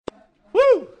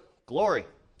Glory.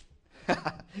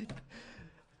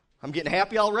 I'm getting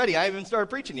happy already. I haven't even started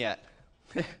preaching yet.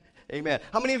 Amen.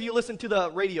 How many of you listened to the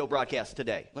radio broadcast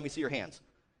today? Let me see your hands.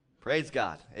 Praise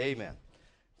God. Amen.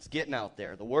 It's getting out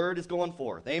there. The word is going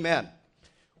forth. Amen.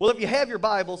 Well, if you have your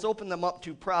Bibles, open them up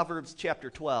to Proverbs chapter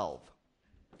 12.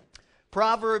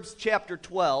 Proverbs chapter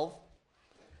 12.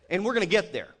 And we're going to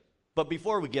get there. But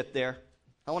before we get there,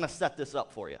 I want to set this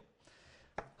up for you.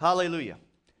 Hallelujah.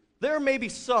 There may be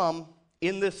some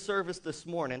in this service this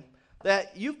morning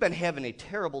that you've been having a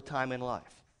terrible time in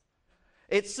life.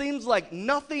 It seems like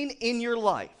nothing in your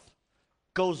life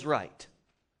goes right.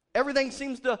 Everything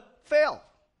seems to fail.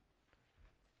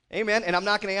 Amen. And I'm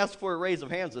not going to ask for a raise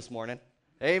of hands this morning.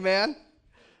 Amen.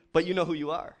 But you know who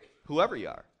you are, whoever you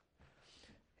are.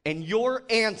 And your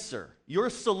answer, your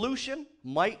solution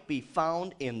might be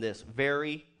found in this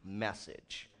very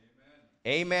message.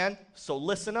 Amen. So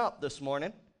listen up this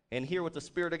morning and hear what the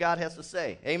Spirit of God has to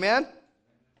say. Amen.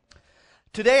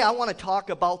 Today I want to talk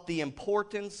about the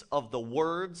importance of the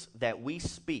words that we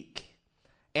speak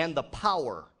and the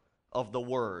power of the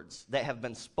words that have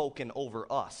been spoken over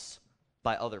us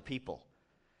by other people.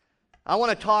 I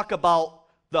want to talk about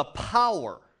the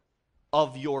power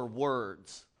of your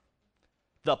words.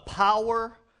 The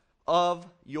power of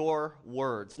your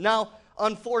words. Now,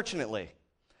 unfortunately,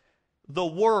 the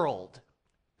world,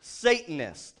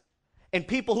 Satanists, and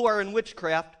people who are in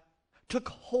witchcraft took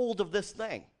hold of this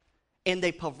thing. And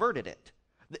they perverted it.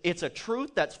 It's a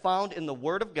truth that's found in the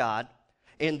Word of God,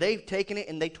 and they've taken it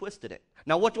and they twisted it.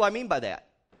 Now, what do I mean by that?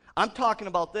 I'm talking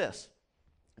about this.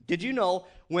 Did you know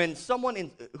when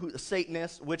someone,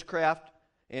 Satanist, witchcraft,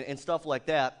 and stuff like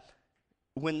that,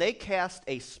 when they cast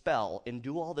a spell and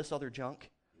do all this other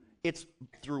junk, it's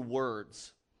through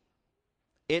words.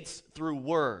 It's through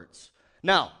words.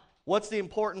 Now, what's the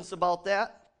importance about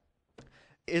that?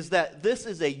 Is that this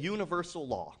is a universal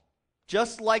law.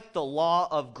 Just like the law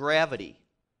of gravity,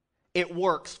 it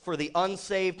works for the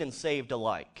unsaved and saved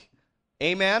alike.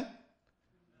 Amen?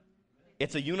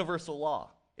 It's a universal law.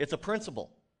 It's a principle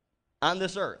on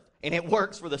this earth, and it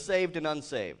works for the saved and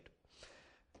unsaved.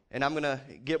 And I'm going to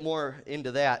get more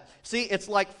into that. See, it's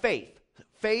like faith.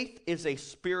 Faith is a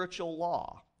spiritual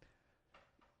law.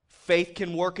 Faith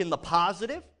can work in the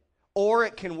positive, or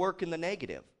it can work in the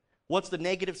negative. What's the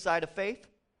negative side of faith?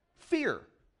 Fear.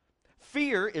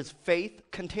 Fear is faith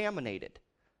contaminated.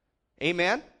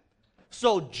 Amen?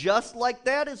 So just like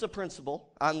that is a principle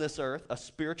on this earth, a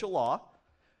spiritual law,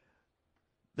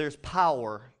 there's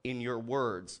power in your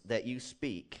words that you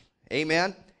speak.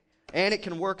 Amen? And it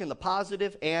can work in the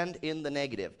positive and in the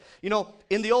negative. You know,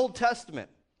 in the Old Testament,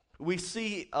 we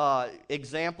see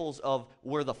examples of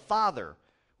where the father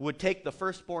would take the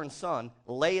firstborn son,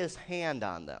 lay his hand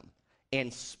on them,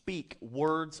 and speak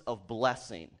words of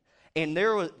blessing. And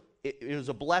it was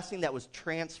a blessing that was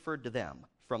transferred to them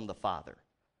from the father.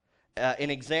 An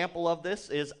example of this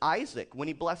is Isaac when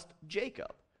he blessed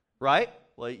Jacob, right?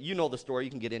 Well, you know the story.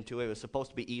 You can get into it. It was supposed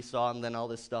to be Esau, and then all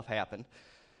this stuff happened.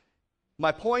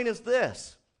 My point is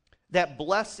this, that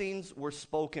blessings were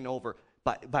spoken over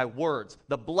by words.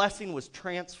 The blessing was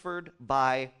transferred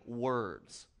by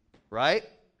words, right?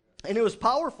 And it was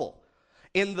powerful.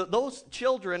 And those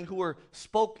children who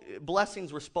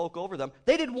blessings were spoke over them,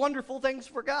 they did wonderful things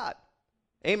for God.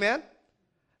 Amen?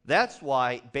 That's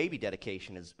why baby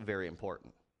dedication is very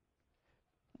important.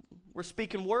 We're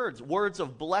speaking words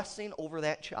of blessing over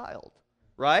that child,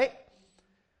 right?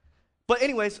 But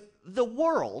anyways, the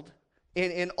world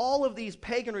and all of these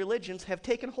pagan religions have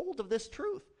taken hold of this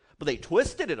truth. But they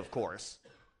twisted it, of course,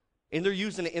 and they're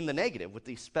using it in the negative with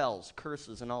these spells,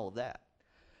 curses, and all of that.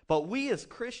 But we as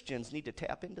Christians need to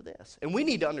tap into this. And we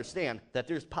need to understand that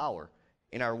there's power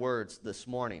in our words this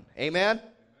morning. Amen?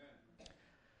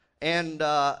 And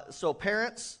so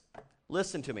parents,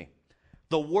 listen to me.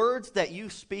 The words that you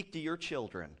speak to your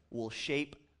children will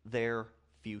shape their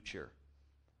future.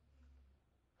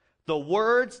 The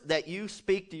words that you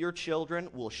speak to your children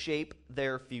will shape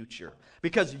their future.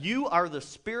 Because you are the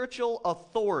spiritual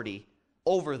authority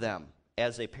over them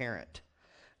as a parent.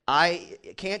 I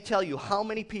can't tell you how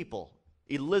many people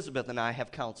Elizabeth and I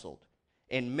have counseled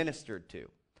and ministered to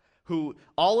who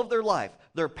all of their life,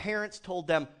 their parents told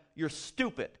them, you're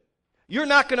stupid. You're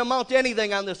not going to amount to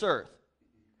anything on this earth.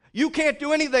 You can't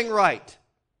do anything right.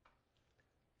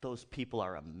 Those people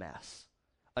are a mess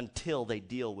until they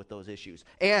deal with those issues.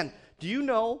 And do you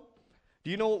know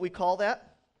what we call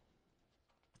that?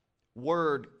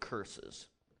 Word curses.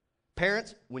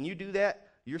 Parents, when you do that,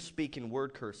 you're speaking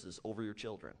word curses over your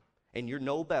children. And you're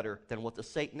no better than what the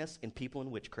Satanists and people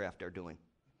in witchcraft are doing.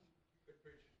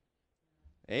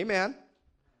 Amen.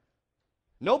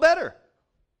 No better.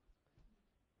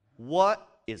 What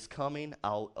is coming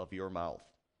out of your mouth?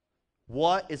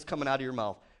 What is coming out of your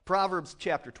mouth? Proverbs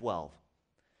chapter 12,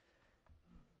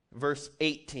 verse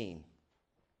 18.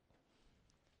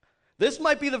 This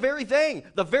might be the very thing,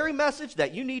 the very message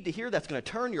that you need to hear that's going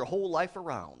to turn your whole life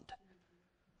around.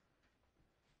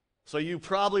 So you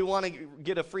probably want to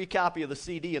get a free copy of the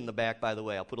CD in the back, by the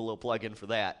way. I'll put a little plug in for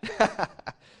that.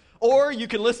 Or you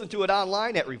can listen to it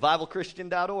online at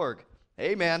revivalchristian.org.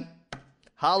 Amen.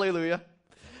 Hallelujah.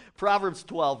 Proverbs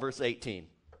 12, verse 18.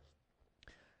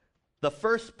 The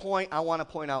first point I want to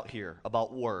point out here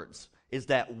about words is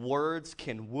that words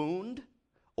can wound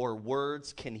or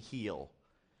words can heal.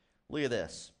 Look at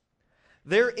this.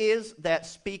 There is that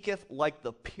speaketh like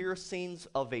the piercings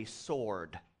of a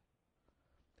sword,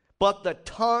 but the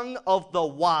tongue of the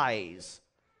wise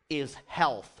is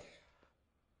health.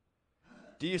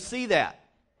 Do you see that?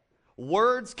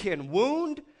 Words can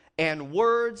wound and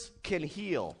words can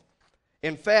heal.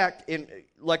 In fact,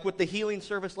 like with the healing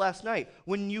service last night,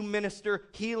 when you minister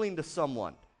healing to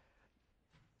someone,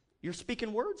 you're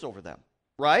speaking words over them,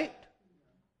 right?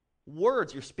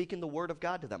 Words, you're speaking the word of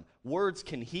God to them. Words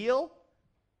can heal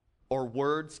or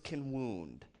words can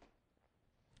wound.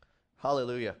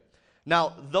 Hallelujah.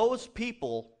 Now, those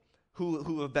people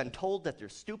who have been told that they're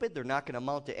stupid, they're not going to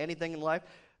amount to anything in life,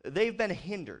 they've been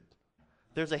hindered.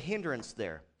 There's a hindrance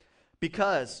there.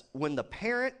 Because when the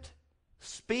parent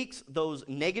speaks those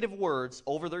negative words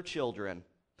over their children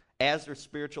as their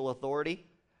spiritual authority,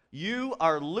 you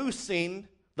are loosing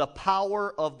the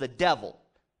power of the devil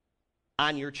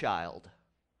on your child.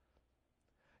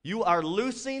 You are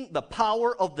loosing the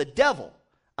power of the devil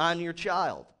on your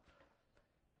child.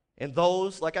 And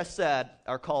those, like I said,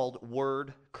 are called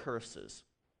word curses.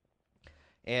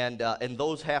 And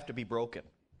those have to be broken.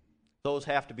 Those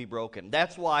have to be broken.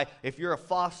 That's why if you're a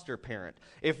foster parent,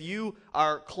 if you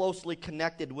are closely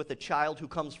connected with a child who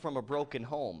comes from a broken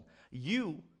home,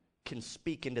 you can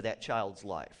speak into that child's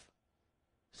life.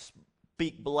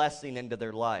 Speak blessing into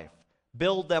their life.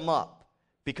 Build them up.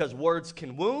 Because words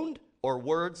can wound or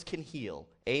words can heal.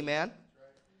 Amen?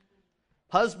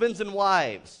 Husbands and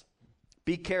wives,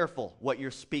 be careful what you're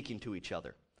speaking to each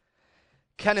other.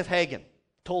 Kenneth Hagin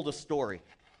told a story.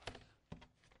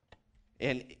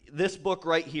 And this book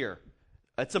right here,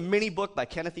 it's a mini book by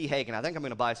Kenneth E. Hagin. I think I'm going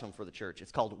to buy some for the church.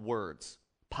 It's called Words.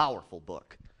 Powerful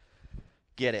book.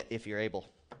 Get it if you're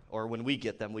able. Or when we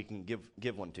get them, we can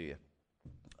give one to you.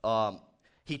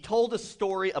 He told a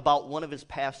story about one of his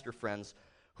pastor friends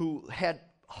who had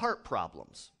heart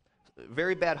problems,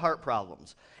 very bad heart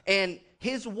problems. And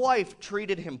his wife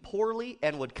treated him poorly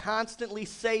and would constantly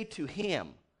say to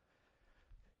him,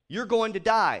 "You're going to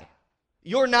die.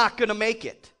 You're not going to make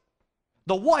it."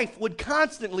 The wife would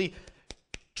constantly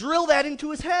drill that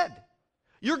into his head.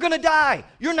 You're going to die.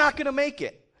 You're not going to make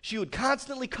it. She would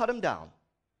constantly cut him down.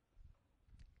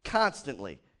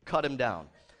 Constantly cut him down.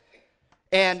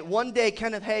 And one day,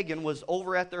 Kenneth Hagin was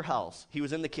over at their house. He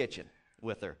was in the kitchen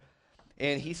with her.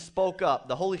 And he spoke up.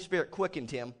 The Holy Spirit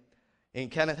quickened him. And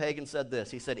Kenneth Hagin said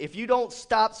this. He said, "If you don't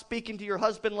stop speaking to your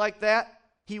husband like that,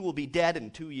 he will be dead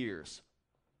in 2 years."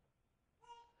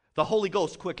 The Holy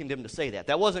Ghost quickened him to say that.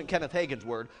 That wasn't Kenneth Hagin's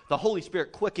word. The Holy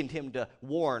Spirit quickened him to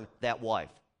warn that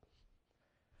wife.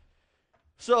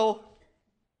 So,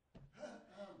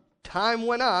 time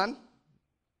went on.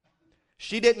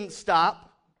 She didn't stop.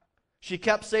 She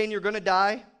kept saying, "You're going to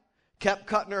die," kept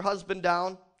cutting her husband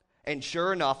down, and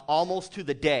sure enough, almost to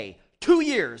the day, 2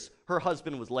 years, her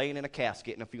husband was laying in a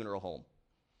casket in a funeral home.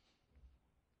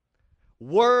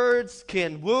 Words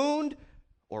can wound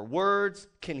or words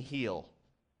can heal.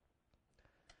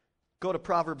 Go to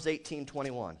Proverbs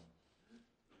 18:21.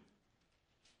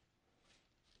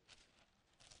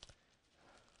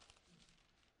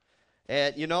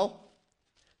 And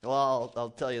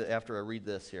I'll tell you after I read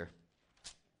this here.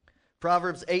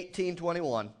 Proverbs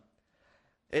 18:21.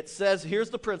 It says,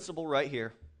 here's the principle right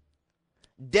here.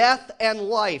 Death and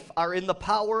life are in the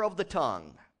power of the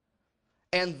tongue,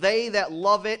 and they that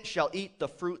love it shall eat the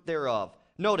fruit thereof.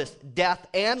 Notice, death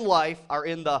and life are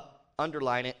in the,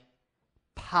 underline it,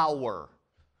 power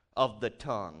of the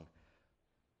tongue.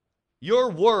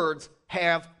 Your words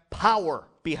have power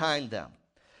behind them.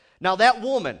 Now that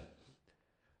woman,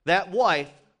 that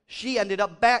wife, she ended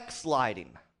up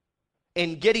backsliding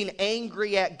and getting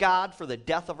angry at God for the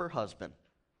death of her husband.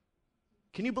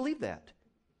 Can you believe that?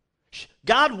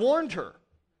 God warned her.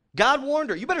 God warned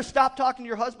her. You better stop talking to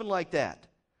your husband like that.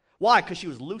 Why? Because she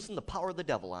was loosing the power of the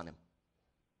devil on him.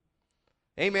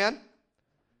 Amen?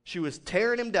 She was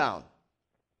tearing him down.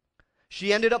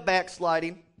 She ended up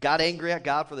backsliding, got angry at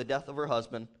God for the death of her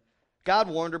husband. God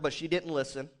warned her, but she didn't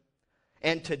listen.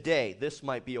 And today, this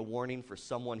might be a warning for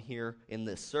someone here in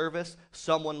this service,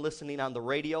 someone listening on the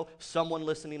radio, someone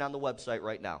listening on the website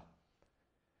right now.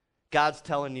 God's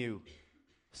telling you,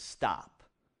 stop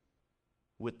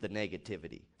with the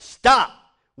negativity. Stop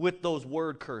with those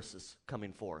word curses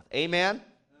coming forth. Amen?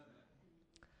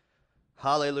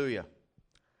 Hallelujah.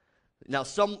 Now,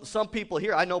 some people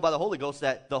here, I know by the Holy Ghost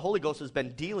that the Holy Ghost has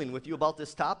been dealing with you about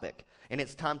this topic, and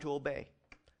it's time to obey.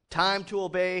 Time to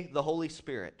obey the Holy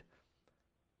Spirit.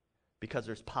 Because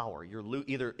there's power. You're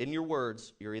either in your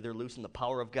words, you're either loosing the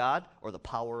power of God or the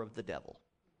power of the devil.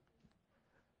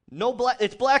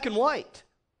 It's black and white.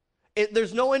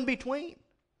 There's no in between.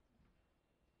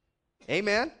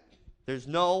 Amen? There's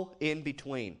no in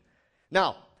between.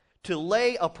 Now, to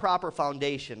lay a proper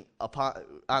foundation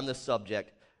on this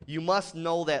subject, you must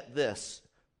know that this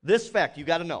fact you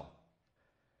got to know,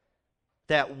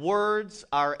 that words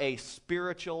are a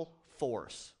spiritual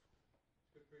force.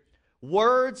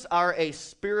 Words are a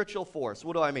spiritual force.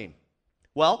 What do I mean?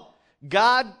 Well,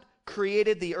 God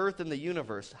created the earth and the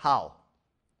universe. How?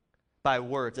 By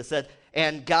words. It said,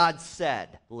 and God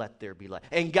said, let there be light.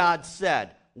 And God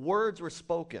said, words were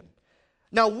spoken.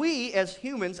 Now we as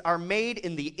humans are made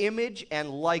in the image and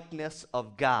likeness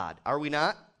of God. Are we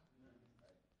not?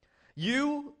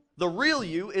 You, the real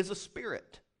you, is a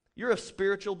spirit. You're a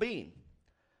spiritual being.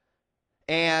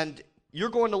 And you're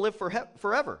going to live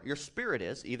forever. Your spirit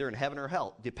is, either in heaven or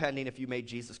hell, depending if you made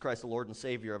Jesus Christ the Lord and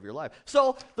Savior of your life.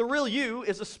 So the real you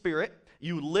is a spirit.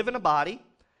 You live in a body.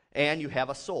 And you have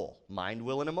a soul, mind,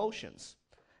 will, and emotions.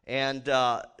 And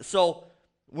so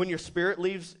when your spirit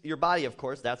leaves your body, of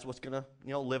course, that's what's going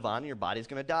to live on, and your body's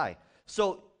going to die.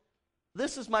 So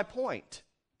this is my point.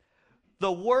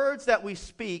 The words that we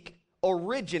speak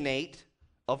originate,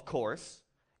 of course,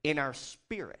 in our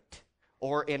spirit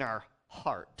or in our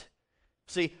heart.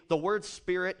 See, the words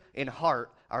spirit and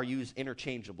heart are used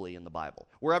interchangeably in the Bible.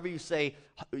 Wherever you see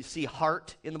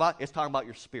heart in the Bible, it's talking about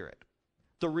your spirit,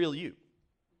 the real you.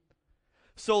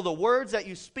 So the words that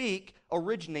you speak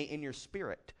originate in your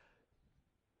spirit.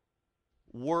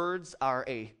 Words are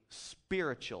a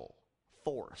spiritual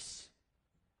force.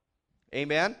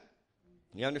 Amen?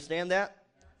 You understand that?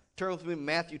 Turn with me to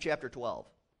Matthew chapter 12.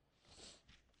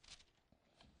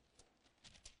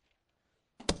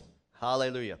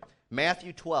 Hallelujah.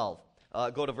 Matthew 12.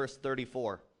 Go to verse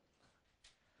 34.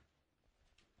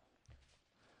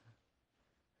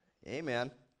 Amen.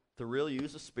 The real you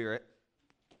is a spirit.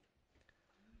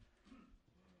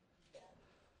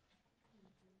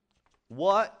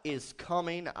 What is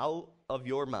coming out of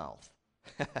your mouth?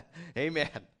 Amen.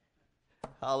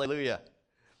 Hallelujah.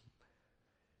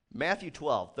 Matthew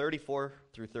 12, 34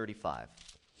 through 35.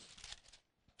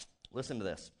 Listen to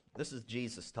this. This is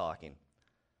Jesus talking.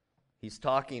 He's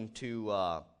talking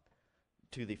to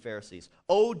the Pharisees.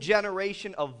 O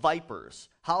generation of vipers,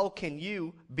 how can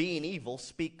you, being evil,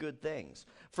 speak good things?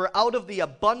 For out of the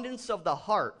abundance of the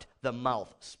heart, the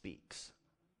mouth speaks.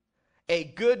 A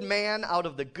good man out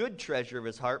of the good treasure of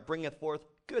his heart bringeth forth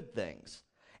good things.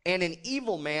 And an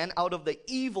evil man out of the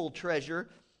evil treasure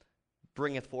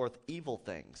bringeth forth evil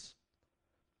things.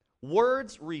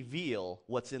 Words reveal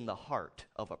what's in the heart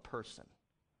of a person.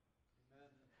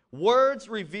 Words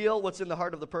reveal what's in the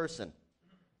heart of the person.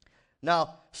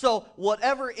 Now, so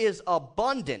whatever is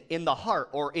abundant in the heart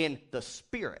or in the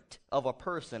spirit of a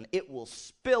person, it will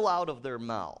spill out of their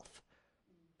mouth.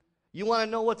 You want to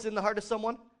know what's in the heart of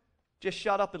someone? Just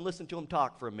shut up and listen to them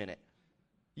talk for a minute.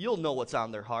 You'll know what's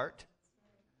on their heart.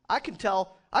 I can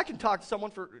talk to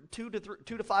someone for 2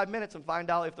 to 5 minutes and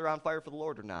find out if they're on fire for the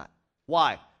Lord or not.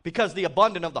 Why? Because the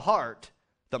abundance of the heart,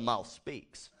 the mouth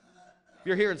speaks. If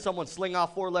you're hearing someone sling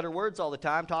off 4-letter words all the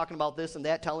time, talking about this and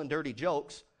that, telling dirty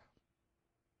jokes,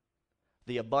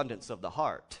 the abundance of the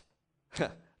heart,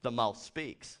 the mouth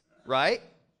speaks, right?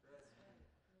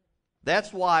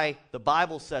 That's why the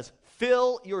Bible says,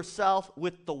 fill yourself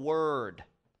with the Word.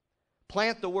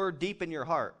 Plant the Word deep in your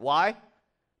heart. Why?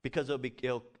 Because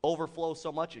it'll overflow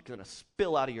so much, it's going to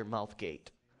spill out of your mouth gate.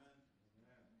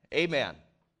 Amen.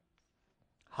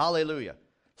 Hallelujah.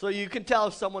 So you can tell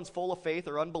if someone's full of faith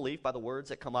or unbelief by the words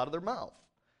that come out of their mouth.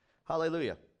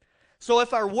 Hallelujah. So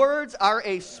if our words are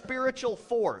a spiritual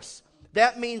force,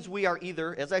 that means we are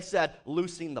either, as I said,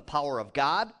 loosing the power of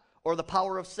God or the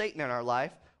power of Satan in our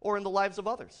life or in the lives of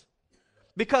others.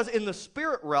 Because in the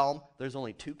spirit realm, there's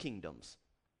only 2 kingdoms.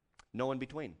 No in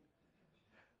between.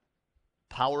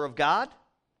 Power of God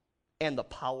and the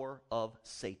power of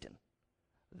Satan.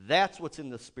 That's what's in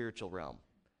the spiritual realm.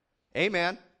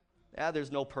 Amen.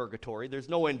 There's no purgatory. There's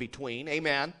no in between.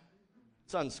 Amen.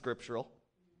 It's unscriptural.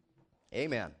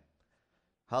 Amen.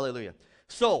 Hallelujah.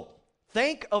 So,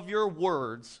 think of your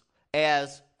words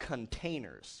as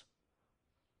containers.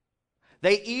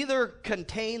 They either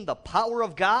contain the power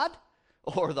of God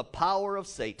or the power of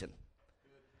Satan.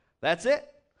 That's it.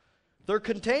 They're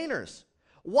containers.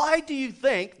 Why do you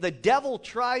think the devil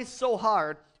tries so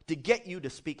hard to get you to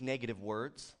speak negative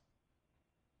words?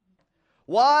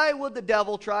 Why would the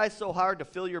devil try so hard to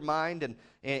fill your mind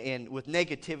and with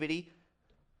negativity?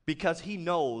 Because he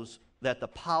knows that the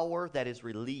power that is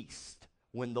released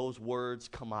when those words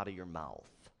come out of your mouth.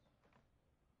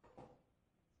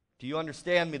 Do you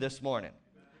understand me this morning?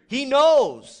 He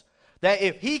knows that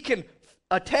if he can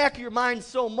attack your mind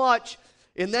so much,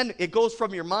 and then it goes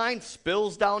from your mind,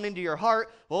 spills down into your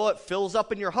heart, oh, it fills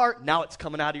up in your heart, now it's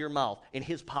coming out of your mouth, and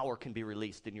his power can be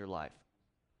released in your life.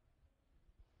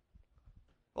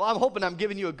 Well, I'm hoping I'm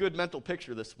giving you a good mental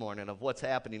picture this morning of what's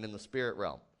happening in the spirit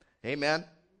realm. Amen?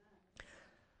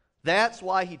 That's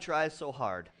why he tries so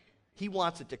hard. He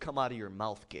wants it to come out of your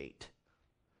mouth gate.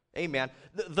 Amen.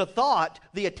 The thought,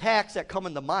 the attacks that come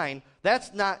in the mind,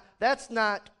 that's not,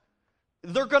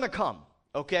 they're going to come,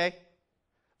 okay?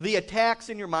 The attacks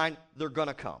in your mind, they're going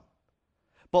to come.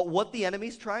 But what the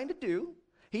enemy's trying to do,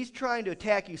 he's trying to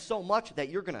attack you so much that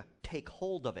you're going to take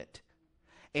hold of it.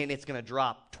 And it's going to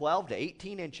drop 12 to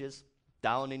 18 inches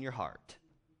down in your heart.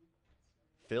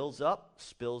 Fills up,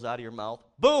 spills out of your mouth.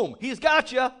 Boom, he's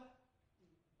got you.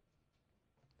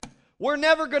 We're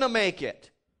never going to make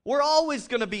it. We're always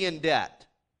going to be in debt.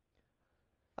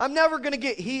 I'm never going to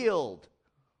get healed.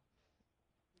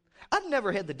 I've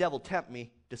never had the devil tempt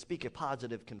me to speak a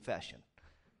positive confession.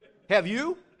 Have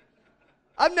you?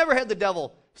 I've never had the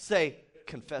devil say,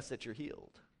 confess that you're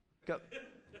healed.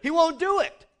 He won't do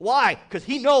it. Why? Because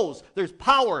he knows there's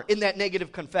power in that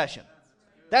negative confession.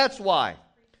 That's why.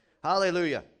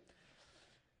 Hallelujah.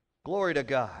 Glory to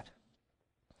God.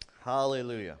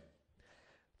 Hallelujah.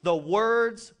 The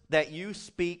words that you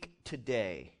speak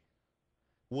today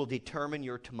will determine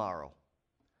your tomorrow.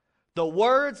 The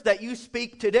words that you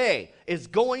speak today is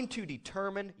going to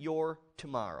determine your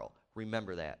tomorrow.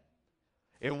 Remember that.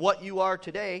 And what you are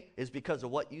today is because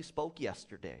of what you spoke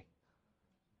yesterday.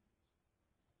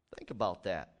 Think about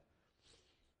that.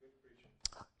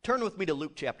 Turn with me to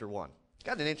Luke chapter 1. It's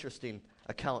got an interesting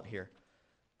account here.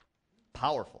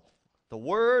 Powerful. The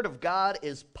word of God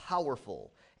is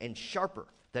powerful and sharper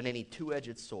than any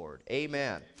two-edged sword.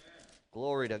 Amen. Amen.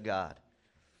 Glory to God.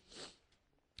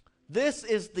 This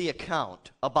is the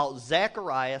account about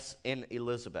Zacharias and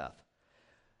Elizabeth.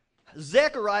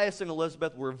 Zacharias and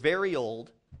Elizabeth were very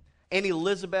old, and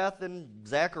Elizabeth and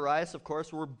Zacharias, of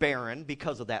course, were barren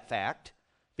because of that fact,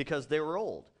 because they were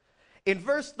old. In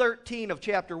verse 13 of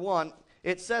chapter 1,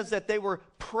 it says that they were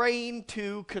praying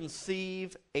to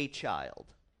conceive a child.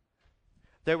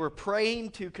 They were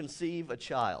praying to conceive a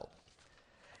child.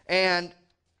 And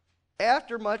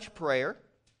after much prayer,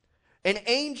 an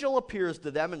angel appears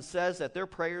to them and says that their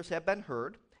prayers have been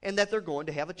heard and that they're going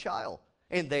to have a child.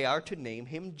 And they are to name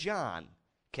him John.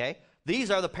 Okay?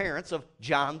 These are the parents of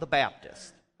John the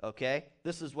Baptist. Okay?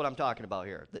 This is what I'm talking about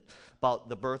here, about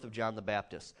the birth of John the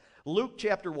Baptist. Luke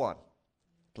chapter 1.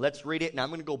 Let's read it, and I'm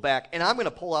going to go back, and I'm going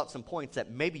to pull out some points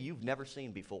that maybe you've never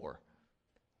seen before.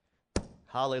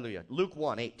 Hallelujah. Luke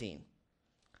 1:18.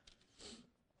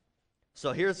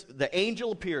 So here's, the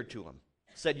angel appeared to him,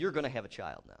 said, you're going to have a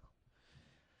child now.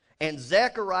 And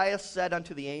Zacharias said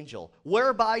unto the angel,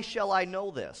 whereby shall I know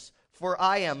this? For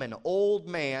I am an old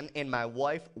man, and my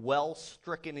wife well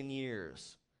stricken in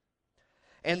years.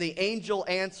 And the angel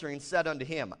answering said unto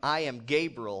him, I am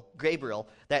Gabriel,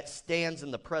 that stands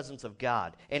in the presence of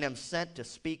God, and am sent to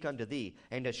speak unto thee,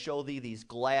 and to show thee these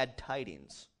glad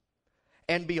tidings.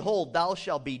 And behold, thou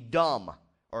shalt be dumb,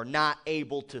 or not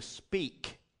able to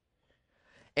speak,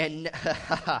 and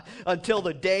until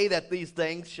the day that these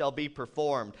things shall be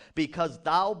performed, because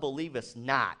thou believest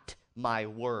not my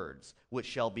words, which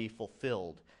shall be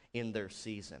fulfilled in their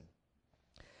season.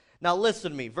 Now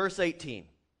listen to me, verse 18.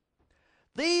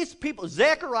 These people,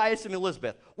 Zacharias and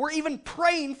Elizabeth, were even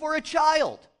praying for a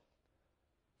child.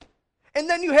 And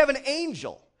then you have an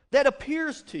angel that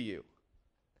appears to you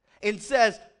and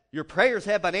says, your prayers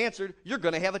have been answered, you're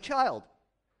going to have a child.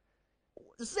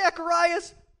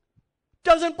 Zacharias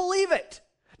doesn't believe it.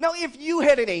 Now, if you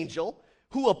had an angel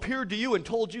who appeared to you and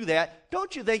told you that,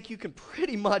 don't you think you can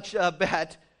pretty much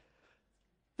bet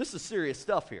this is serious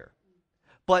stuff here?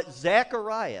 But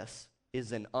Zacharias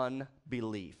is in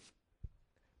unbelief.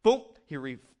 Boom,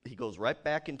 he goes right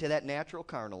back into that natural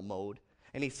carnal mode,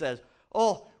 and he says,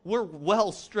 oh, we're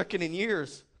well stricken in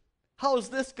years. How is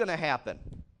this going to happen?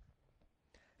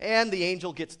 And the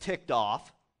angel gets ticked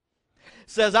off,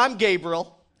 says, I'm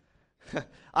Gabriel,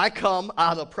 I come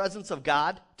out of the presence of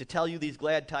God to tell you these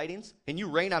glad tidings, and you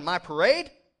rain on my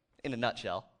parade? In a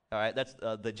nutshell. All right, that's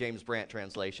the James Brandt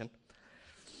translation.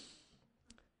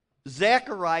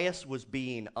 Zacharias was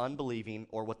being unbelieving,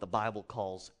 or what the Bible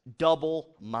calls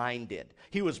double-minded.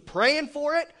 He was praying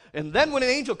for it, and then when an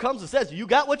angel comes and says, you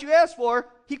got what you asked for,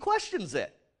 he questions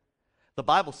it. The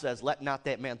Bible says, let not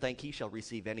that man think he shall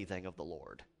receive anything of the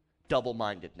Lord.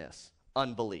 Double-mindedness,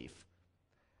 unbelief.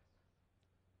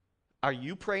 Are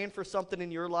you praying for something in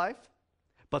your life,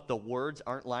 but the words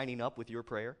aren't lining up with your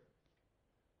prayer?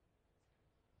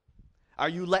 Are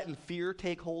you letting fear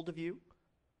take hold of you?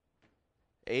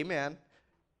 Amen.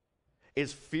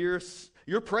 Is fear,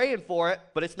 you're praying for it,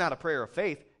 but it's not a prayer of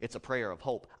faith, it's a prayer of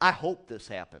hope. I hope this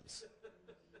happens.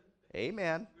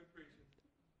 Amen.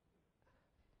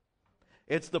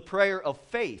 It's the prayer of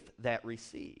faith that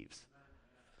receives.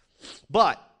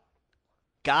 But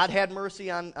God had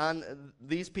mercy on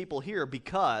these people here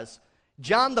because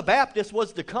John the Baptist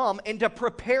was to come and to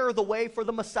prepare the way for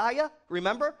the Messiah,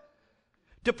 remember?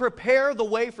 To prepare the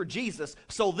way for Jesus.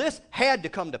 So this had to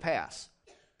come to pass.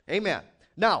 Amen.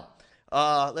 Now,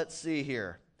 let's see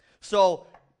here. So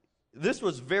this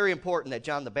was very important that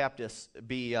John the Baptist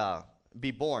be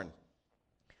born.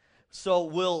 So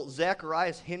will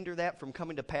Zacharias hinder that from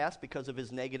coming to pass because of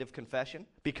his negative confession,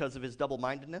 because of his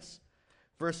double-mindedness?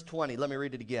 Verse 20, let me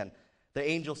read it again. The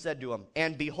angel said to him,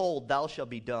 and behold, thou shalt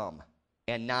be dumb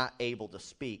and not able to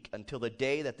speak until the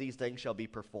day that these things shall be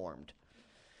performed.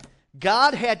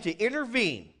 God had to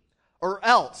intervene, or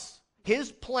else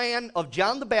his plan of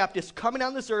John the Baptist coming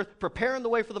on this earth, preparing the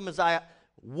way for the Messiah,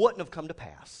 wouldn't have come to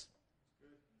pass.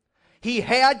 He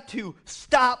had to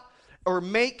stop or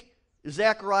make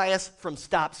Zacharias from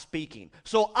stop speaking.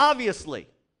 So obviously,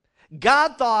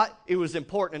 God thought it was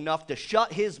important enough to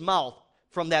shut his mouth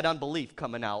from that unbelief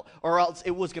coming out, or else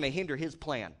it was going to hinder his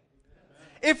plan.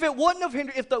 If it wouldn't have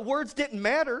hindered, if the words didn't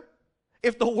matter,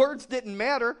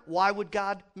 why would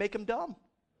God make him dumb?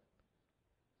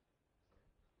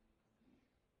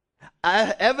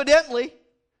 Evidently,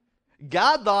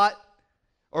 God thought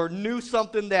or knew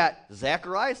something that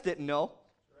Zacharias didn't know,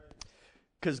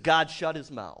 because God shut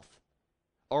his mouth.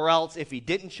 Or else, if he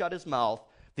didn't shut his mouth,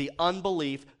 the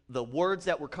unbelief, the words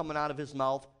that were coming out of his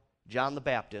mouth, John the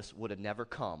Baptist would have never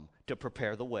come to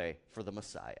prepare the way for the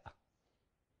Messiah.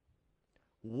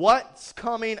 What's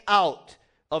coming out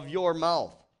of your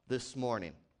mouth this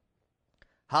morning?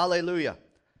 Hallelujah.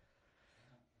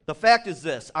 The fact is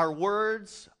this, our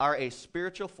words are a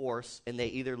spiritual force, and they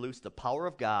either loose the power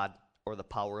of God or the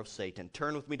power of Satan.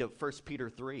 Turn with me to 1 Peter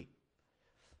 3.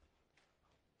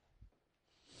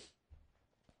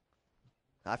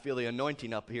 I feel the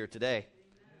anointing up here today.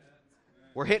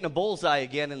 We're hitting a bullseye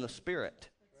again in the Spirit.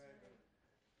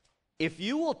 If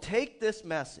you will take this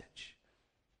message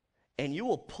and you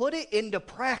will put it into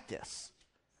practice,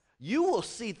 you will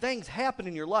see things happen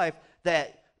in your life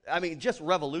that, just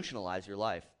revolutionize your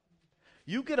life.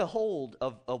 You get a hold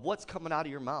of what's coming out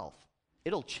of your mouth.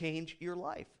 It'll change your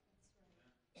life.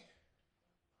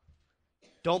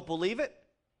 Don't believe it?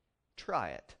 Try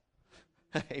it.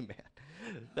 Amen.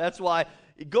 That's why,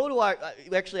 go to our,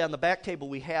 actually on the back table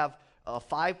we have a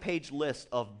 5-page list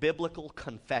of biblical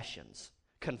confessions.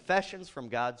 Confessions from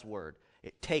God's Word.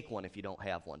 Take one if you don't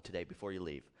have one today before you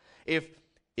leave. If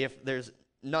there's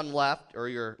none left, or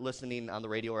you're listening on the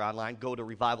radio or online, go to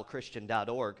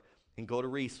revivalchristian.org and go to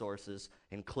resources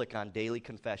and click on daily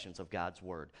confessions of God's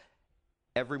Word.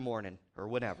 Every morning or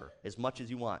whenever, as much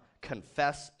as you want,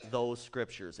 confess those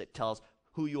scriptures. It tells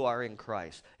who you are in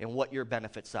Christ and what your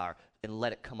benefits are, and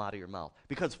let it come out of your mouth.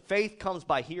 Because faith comes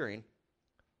by hearing,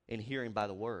 and hearing by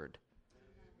the Word.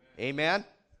 Amen?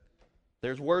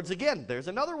 There's words again. There's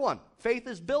another one. Faith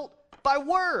is built by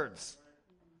words.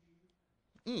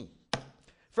 1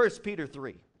 Peter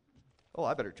 3. Oh,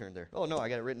 I better turn there. Oh, no, I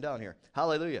got it written down here.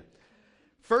 Hallelujah.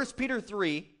 1 Peter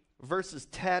 3, verses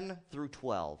 10 through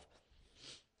 12.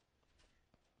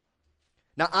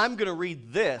 Now, I'm going to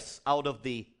read this out of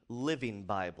the Living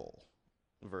Bible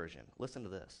version. Listen to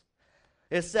this.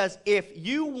 It says, if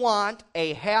you want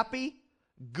a happy,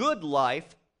 good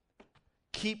life,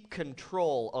 keep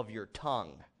control of your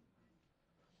tongue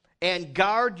and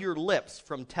guard your lips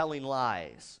from telling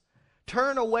lies.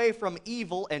 Turn away from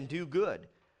evil and do good.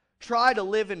 Try to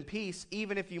live in peace,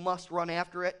 even if you must run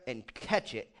after it and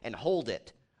catch it and hold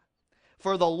it.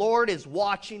 For the Lord is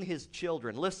watching his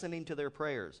children, listening to their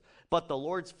prayers. But the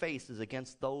Lord's face is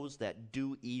against those that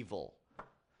do evil.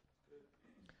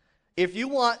 If you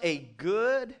want a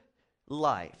good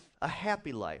life, a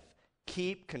happy life,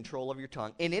 keep control of your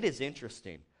tongue. And it is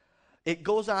interesting. It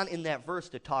goes on in that verse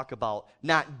to talk about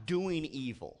not doing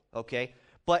evil, okay?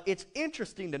 But it's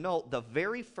interesting to note the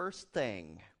very first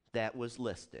thing that was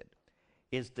listed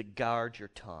is to guard your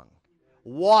tongue.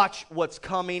 Watch what's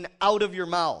coming out of your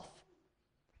mouth.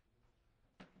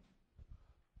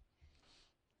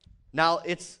 Now,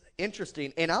 it's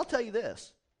interesting, and I'll tell you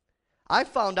this. I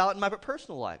found out in my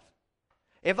personal life,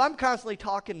 if I'm constantly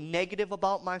talking negative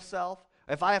about myself,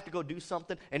 if I have to go do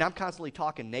something and I'm constantly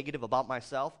talking negative about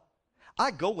myself,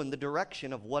 I go in the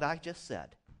direction of what I just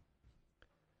said.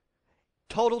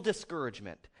 Total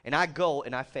discouragement, and I go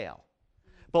and I fail.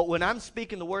 But when I'm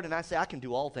speaking the word and I say I can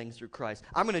do all things through Christ,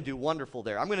 I'm going to do wonderful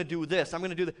there. I'm going to do this. I'm going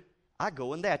to do that. I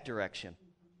go in that direction.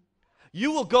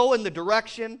 You will go in the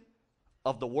direction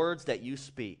of the words that you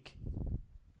speak.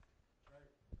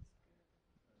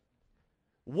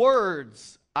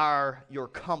 Words are your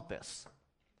compass.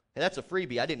 And that's a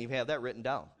freebie. I didn't even have that written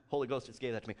down. Holy Ghost just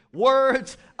gave that to me.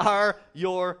 Words are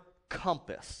your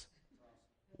compass.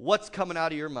 What's coming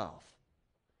out of your mouth?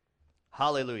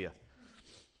 Hallelujah.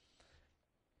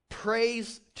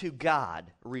 Praise to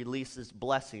God releases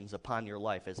blessings upon your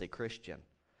life as a Christian.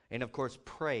 And of course,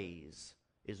 praise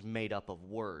is made up of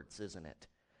words, isn't it?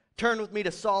 Turn with me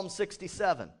to Psalm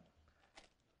 67.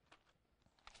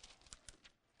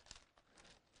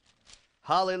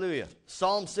 Hallelujah.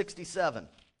 Psalm 67.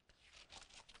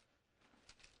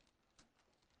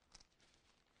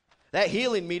 That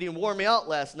healing meeting wore me out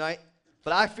last night,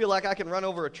 but I feel like I can run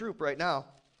over a troop right now.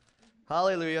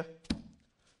 Hallelujah.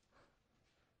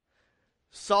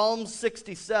 Psalm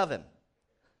 67.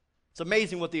 It's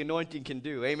amazing what the anointing can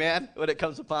do, amen, when it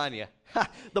comes upon you.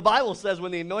 The Bible says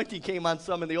when the anointing came on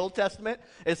some in the Old Testament,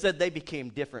 it said they became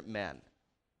different men.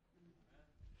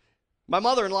 My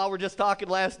mother-in-law were just talking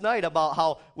last night about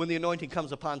how when the anointing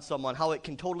comes upon someone, how it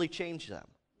can totally change them.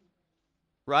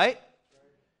 Right?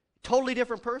 Totally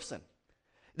different person.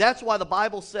 That's why the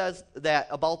Bible says that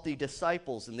about the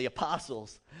disciples and the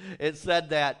apostles. It said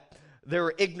that they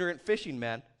were ignorant fishing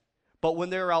men, but when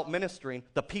they were out ministering,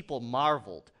 the people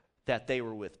marveled that they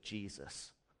were with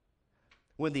Jesus.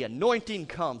 When the anointing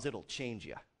comes, it'll change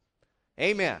you.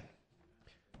 Amen.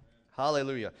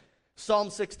 Hallelujah. Psalm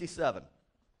 67,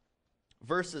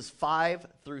 verses 5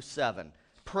 through 7.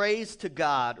 Praise to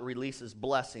God releases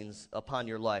blessings upon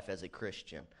your life as a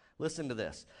Christian. Listen to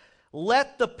this.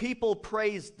 Let the people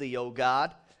praise thee, O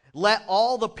God. Let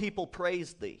all the people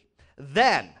praise thee.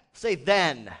 Then, say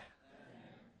then,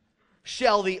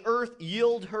 shall the earth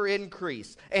yield her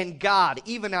increase, and God,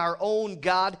 even our own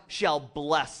God, shall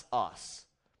bless us.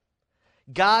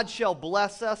 God shall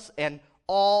bless us, and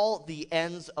all the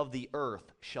ends of the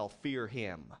earth shall fear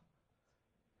him.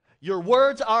 Your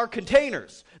words are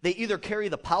containers. They either carry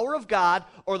the power of God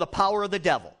or the power of the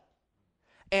devil.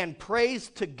 And praise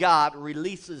to God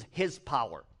releases his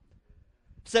power.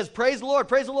 It says, praise the Lord,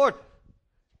 praise the Lord.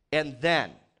 And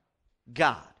then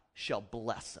God shall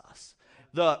bless us.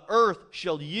 The earth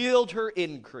shall yield her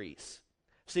increase.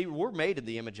 See, we're made in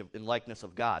the image and likeness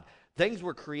of God. Things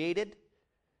were created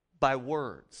by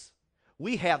words.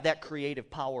 We have that creative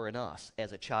power in us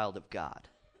as a child of God.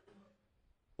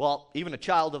 Well, even a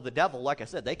child of the devil, like I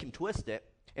said, they can twist it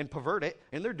and pervert it,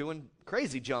 and they're doing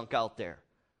crazy junk out there.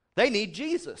 They need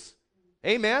Jesus.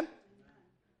 Amen?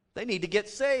 They need to get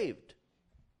saved.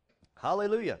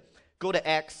 Hallelujah. Go to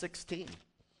Acts 16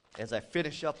 as I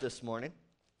finish up this morning.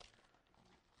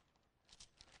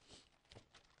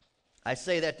 I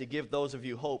say that to give those of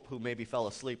you hope who maybe fell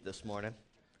asleep this morning.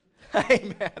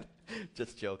 Amen.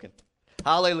 Just joking.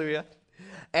 Hallelujah.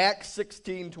 Acts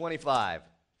 16:25.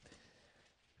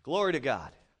 Glory to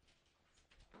God.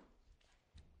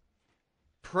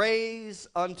 Praise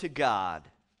unto God.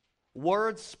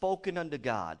 Words spoken unto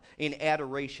God in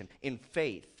adoration, in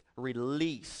faith,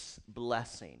 release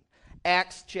blessing.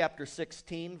 Acts chapter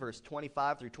 16, verse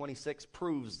 25 through 26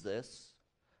 proves this.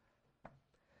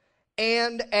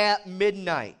 And at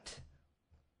midnight,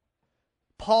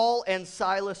 Paul and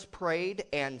Silas prayed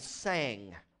and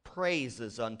sang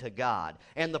praises unto God,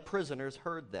 and the prisoners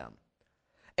heard them.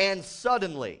 And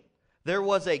suddenly there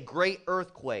was a great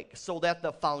earthquake, so that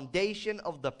the foundation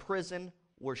of the prison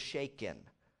were shaken.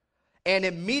 And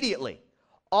immediately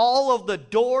all of the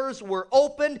doors were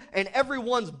opened and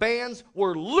everyone's bands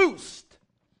were loosed.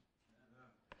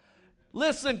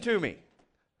 Listen to me.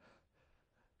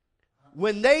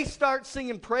 When they start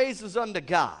singing praises unto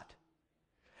God,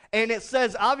 and it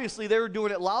says obviously they were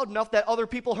doing it loud enough that other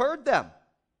people heard them.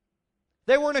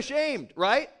 They weren't ashamed,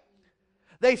 right?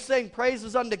 They sang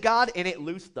praises unto God, and it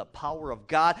loosed the power of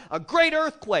God. A great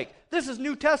earthquake. This is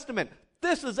New Testament.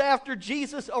 This is after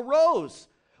Jesus arose.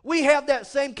 We have that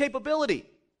same capability.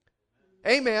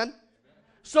 Amen.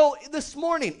 So this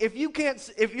morning, if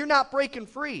you're not breaking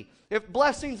free, if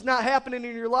blessing's not happening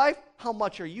in your life, how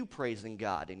much are you praising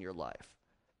God in your life?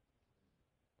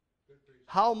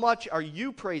 How much are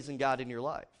you praising God in your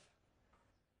life?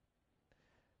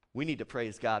 We need to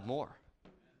praise God more.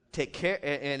 Take care,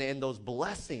 and those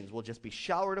blessings will just be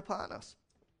showered upon us.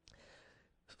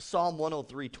 Psalm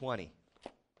 103:20.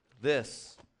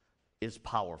 This is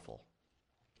powerful.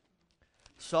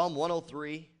 Psalm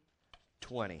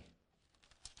 103:20.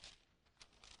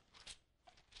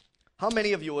 How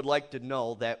many of you would like to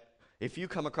know that if you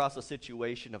come across a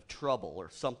situation of trouble or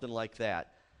something like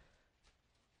that,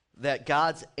 that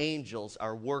God's angels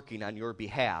are working on your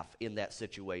behalf in that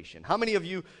situation? How many of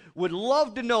you would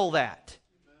love to know that?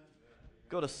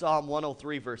 Go to Psalm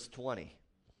 103, verse 20.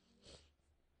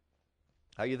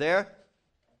 Are you there?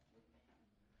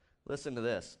 Listen to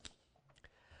this.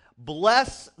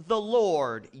 Bless the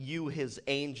Lord, you his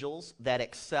angels that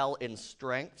excel in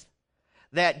strength,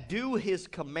 that do his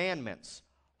commandments,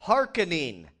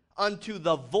 hearkening unto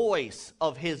the voice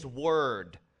of his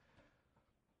word.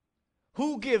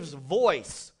 Who gives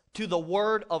voice to the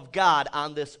word of God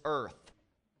on this earth?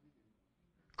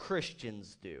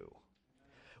 Christians do.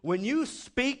 When you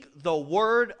speak the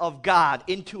word of God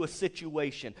into a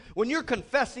situation, when you're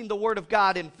confessing the word of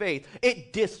God in faith,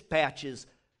 it dispatches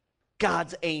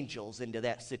God's angels into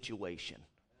that situation.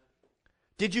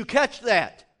 Did you catch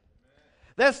that?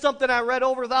 That's something I read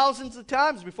over thousands of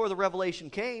times before the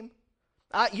revelation came.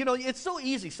 It's so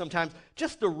easy sometimes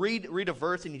just to read a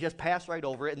verse and you just pass right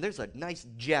over it, and there's a nice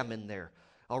gem in there,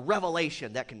 a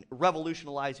revelation that can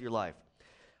revolutionize your life.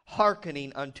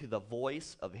 Hearkening unto the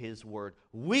voice of his word.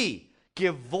 We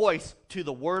give voice to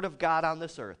the word of God on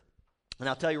this earth. And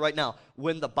I'll tell you right now,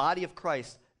 when the body of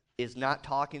Christ is not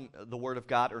talking the word of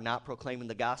God or not proclaiming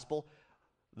the gospel,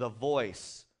 the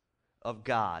voice of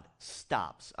God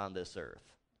stops on this earth.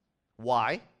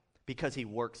 Why? Because he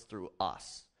works through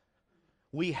us.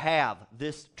 We have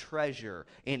this treasure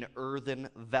in earthen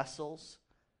vessels.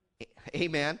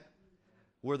 Amen.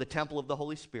 We're the temple of the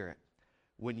Holy Spirit.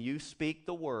 When you speak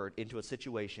the word into a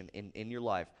situation in your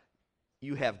life,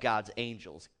 you have God's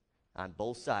angels on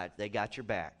both sides. They got your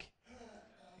back.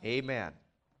 Amen.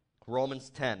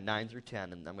 Romans 10, 9 through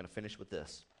 10, and I'm going to finish with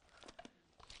this.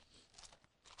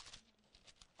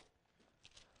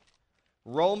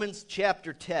 Romans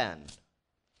chapter 10.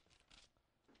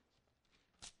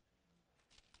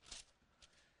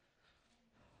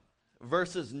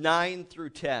 Verses 9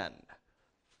 through 10.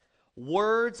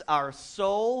 Words are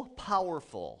so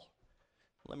powerful.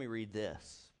 Let me read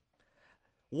this.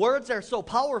 Words are so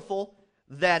powerful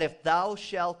that if thou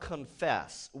shalt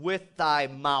confess with thy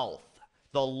mouth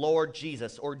the Lord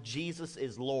Jesus, or Jesus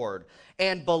is Lord,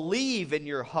 and believe in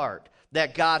your heart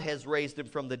that God has raised him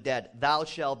from the dead, thou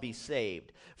shalt be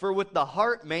saved. For with the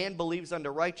heart man believes unto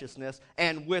righteousness,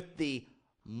 and with the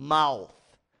mouth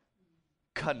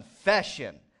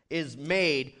confession is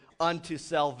made unto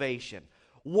salvation.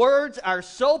 Words are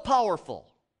so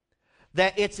powerful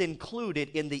that it's included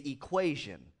in the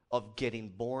equation of getting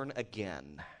born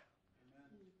again.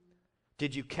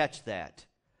 Did you catch that?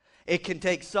 It can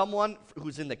take someone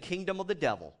who's in the kingdom of the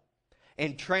devil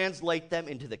and translate them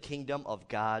into the kingdom of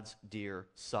God's dear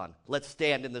Son. Let's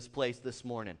stand in this place this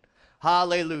morning.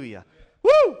 Hallelujah.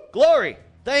 Woo! Glory.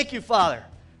 Thank you, Father,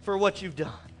 for what you've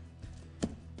done.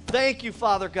 Thank you,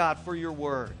 Father God, for your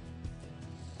word.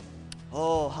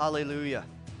 Oh, hallelujah.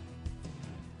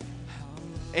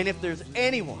 And if there's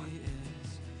anyone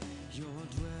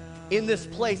in this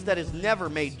place that has never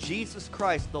made Jesus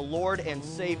Christ the Lord and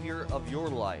Savior of your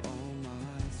life,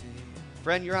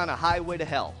 friend, you're on a highway to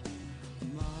hell.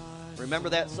 Remember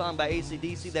that song by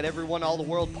AC/DC that everyone, all the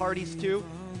world parties to?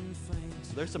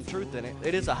 There's some truth in it.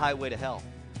 It is a highway to hell.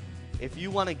 If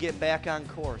you want to get back on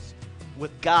course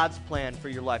with God's plan for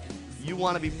your life, you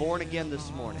want to be born again this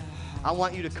morning, I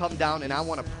want you to come down and I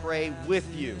want to pray with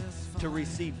you to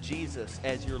receive Jesus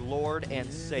as your Lord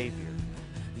and Savior.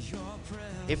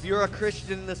 If you're a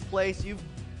Christian in this place, you've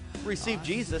received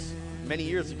Jesus many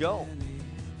years ago,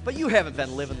 but you haven't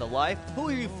been living the life. Who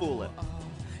are you fooling?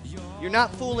 You're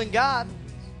not fooling God.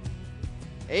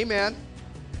 Amen.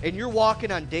 And you're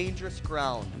walking on dangerous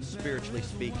ground, spiritually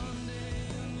speaking.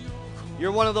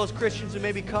 You're one of those Christians who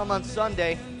maybe come on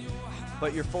Sunday,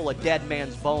 but you're full of dead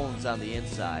man's bones on the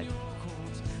inside.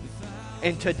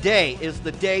 And today is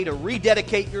the day to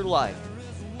rededicate your life.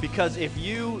 Because if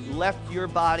you left your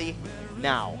body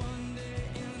now,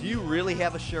 do you really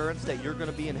have assurance that you're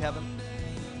going to be in heaven?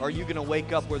 Or are you going to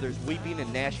wake up where there's weeping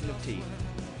and gnashing of teeth?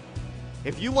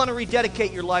 If you want to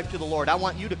rededicate your life to the Lord, I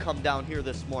want you to come down here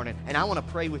this morning, and I want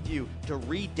to pray with you to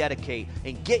rededicate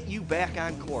and get you back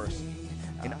on course.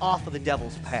 and off of the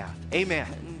devil's path.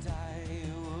 Amen.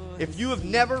 If you have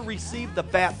never received the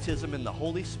baptism in the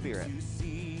Holy Spirit,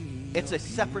 it's a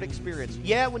separate experience.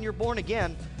 Yeah, when you're born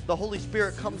again, the Holy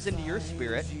Spirit comes into your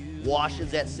spirit,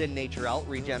 washes that sin nature out,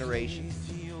 regeneration.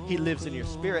 He lives in your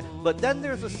spirit. But then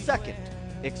there's a second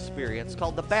experience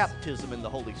called the baptism in the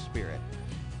Holy Spirit.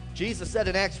 Jesus said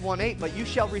in Acts 1:8, but you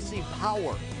shall receive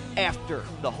power after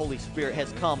the Holy Spirit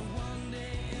has come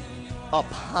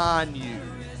upon you.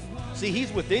 See,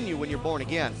 he's within you when you're born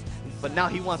again, but now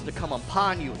he wants to come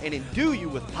upon you and endue you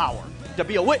with power to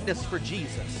be a witness for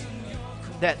Jesus.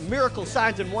 That miracle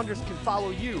signs and wonders can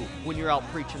follow you when you're out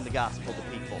preaching the gospel to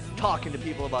people, talking to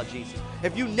people about Jesus.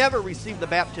 If you never received the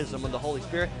baptism of the Holy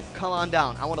Spirit, come on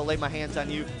down. I want to lay my hands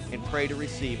on you and pray to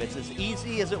receive. It's as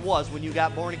easy as it was when you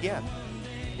got born again,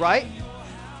 right?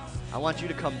 I want you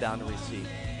to come down to receive.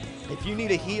 If you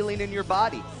need a healing in your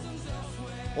body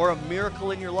or a miracle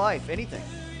in your life, anything,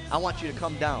 I want you to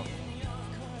come down.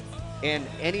 And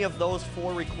any of those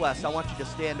 4 requests, I want you to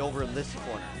stand over in this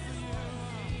corner.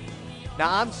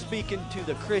 Now, I'm speaking to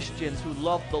the Christians who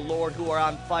love the Lord, who are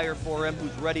on fire for Him,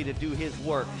 who's ready to do His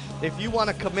work. If you want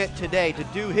to commit today to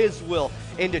do His will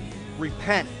and to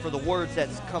repent for the words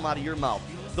that's come out of your mouth,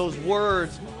 those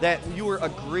words that you were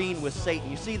agreeing with Satan.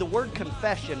 You see, the word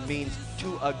confession means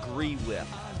to agree with.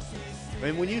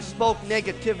 And when you spoke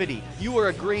negativity, you were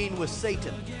agreeing with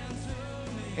Satan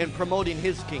and promoting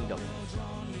his kingdom.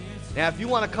 Now, if you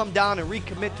want to come down and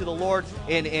recommit to the Lord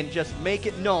and just make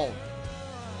it known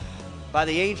by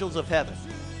the angels of heaven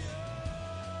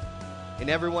and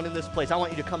everyone in this place, I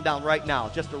want you to come down right now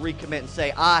just to recommit and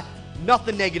say,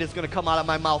 nothing negative is going to come out of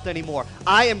my mouth anymore.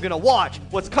 I am going to watch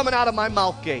what's coming out of my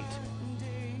mouth gate.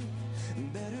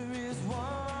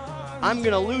 I'm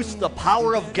going to loose the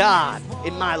power of God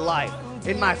in my life,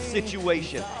 in my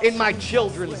situation, in my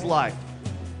children's life,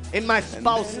 in my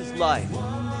spouse's life.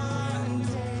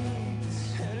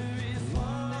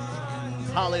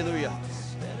 Hallelujah.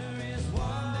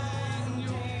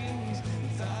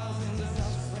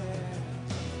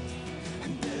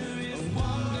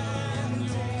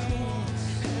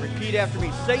 Repeat after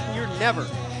me. Satan, you're never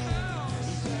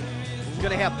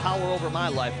going to have power over my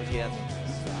life again.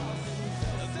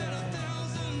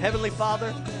 Heavenly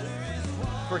Father,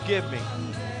 forgive me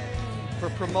for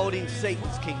promoting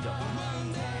Satan's kingdom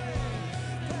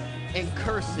and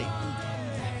cursing.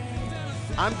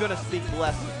 I'm going to speak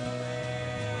blessing.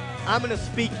 I'm going to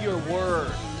speak your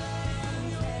word.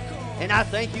 And I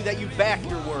thank you that you back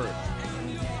your word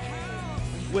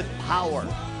with power,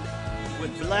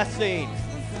 with blessing.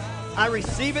 I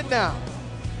receive it now.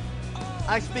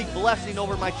 I speak blessing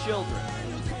over my children.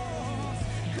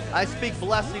 I speak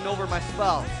blessing over my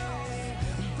spouse.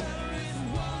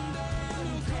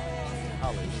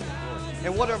 Hallelujah.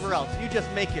 And whatever else, you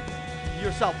just make it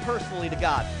yourself personally to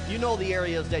God. You know the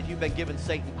areas that you've been given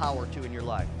Satan power to in your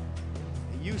life.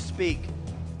 You speak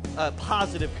a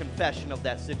positive confession of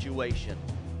that situation.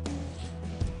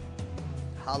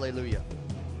 Hallelujah.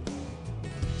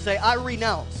 Say, I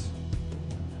renounce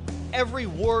every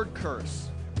word curse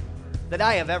that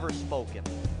I have ever spoken.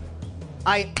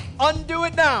 I undo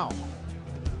it now.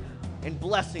 And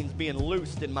blessings being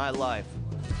loosed in my life.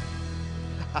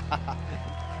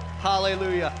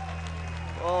 Hallelujah.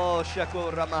 Oh,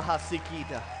 Shakora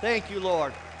Mahasikita. Thank you,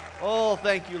 Lord. Oh,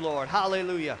 thank you, Lord.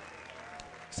 Hallelujah.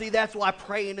 See, that's why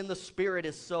praying in the Spirit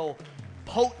is so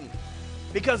potent.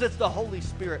 Because it's the Holy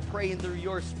Spirit praying through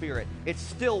your spirit. It's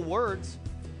still words.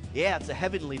 Yeah, it's a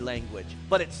heavenly language,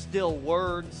 but it's still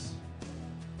words.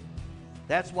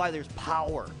 That's why there's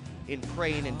power in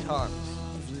praying in tongues.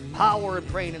 Power in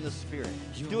praying in the Spirit.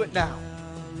 Do it now.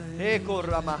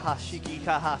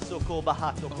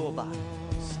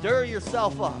 Stir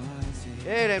yourself up,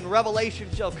 and revelation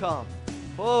shall come.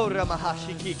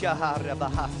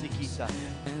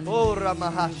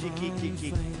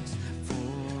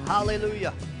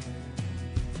 Hallelujah.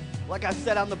 Like I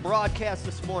said on the broadcast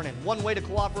this morning, one way to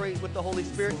cooperate with the Holy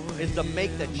Spirit is to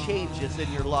make the changes in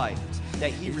your life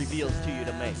that He reveals to you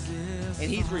to make. And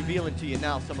He's revealing to you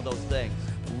now some of those things.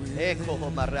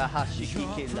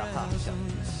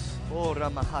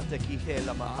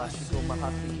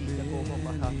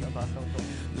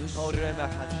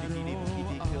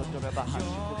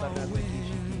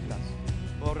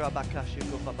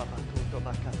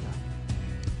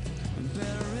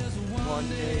 One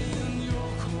day.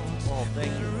 Oh,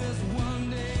 thank you.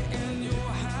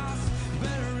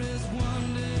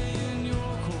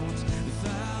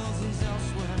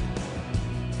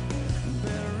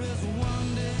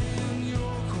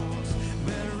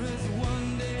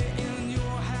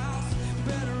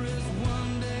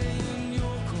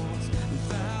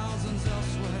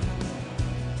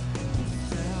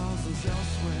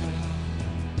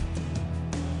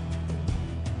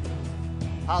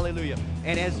 Hallelujah.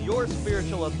 And as your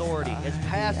spiritual authority, as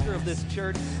pastor of this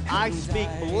church, I speak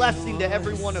blessing to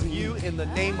every one of you in the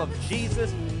name of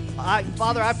Jesus.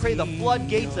 Father, I pray the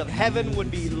floodgates of heaven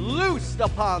would be loosed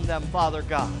upon them, Father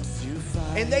God.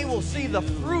 And they will see the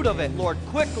fruit of it, Lord,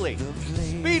 quickly,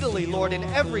 speedily, Lord, in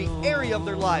every area of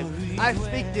their life. I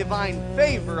speak divine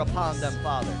favor upon them,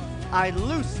 Father. I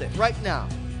loose it right now.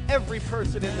 Every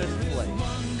person in this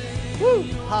place. Woo!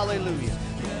 Hallelujah.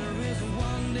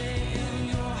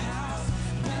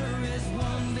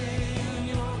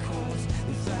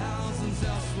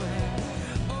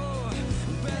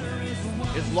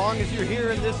 As long as you're here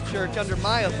in this church under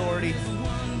my authority,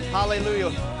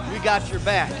 hallelujah, we got your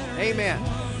back. Amen.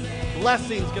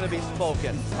 Blessing's going to be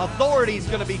spoken. Authority's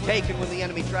going to be taken when the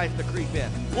enemy tries to creep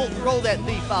in. We'll throw that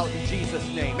thief out in Jesus'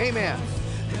 name. Amen.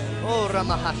 Oh,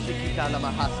 Ramahashikita,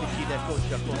 Lamahashikita,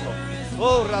 Koshakoto.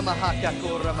 Oh,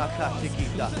 Ramahakako,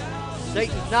 Ramakashikita.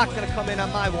 Satan's not going to come in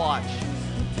on my watch,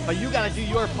 but you got to do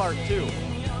your part too.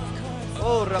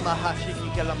 Oh,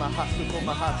 Ramahashikita, Lamahasuko,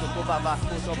 Mahasuko,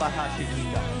 Babakuto,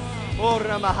 Bahashikita. Oh,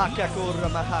 Ramahakako,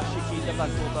 Ramahashikita,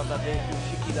 Bakuba, Babeku,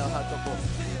 Shikita, Hatoko.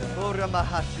 Oh,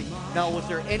 Ramahashi. Now, was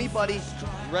there anybody,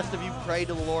 the rest of you pray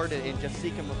to the Lord and just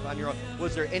seek Him on your own,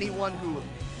 was there anyone who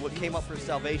came up for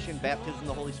salvation, baptism of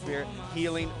the Holy Spirit,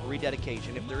 healing,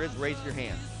 rededication? If there is, raise your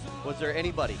hand. Was there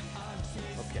anybody?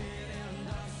 Okay.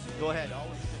 Go ahead.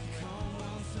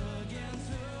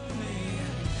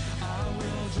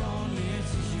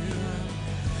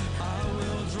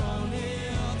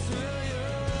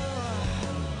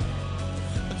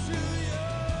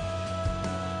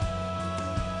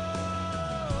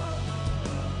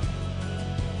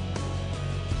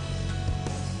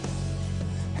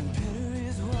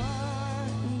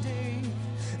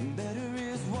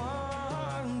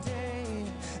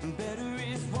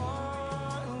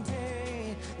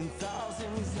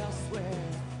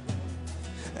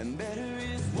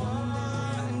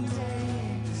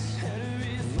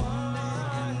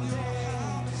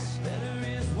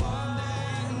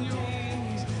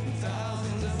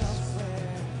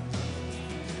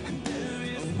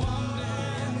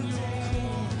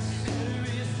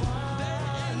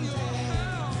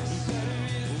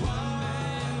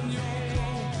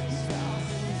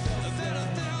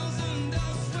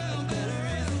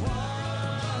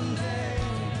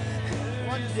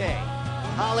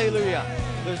 Hallelujah.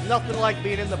 There's nothing like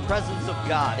being in the presence of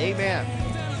God. Amen.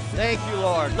 Thank you,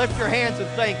 Lord. Lift your hands and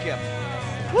thank Him.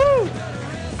 Woo!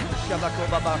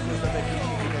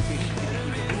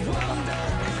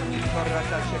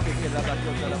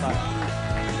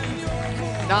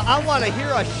 Now I want to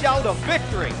hear a shout of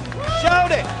victory.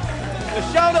 Shout it. A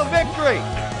shout of victory.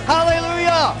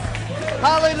 Hallelujah.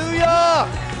 Hallelujah.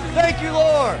 Thank you,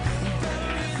 Lord.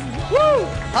 Woo!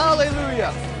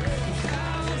 Hallelujah.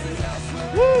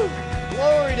 Woo!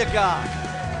 Glory to God.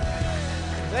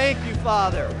 Thank you,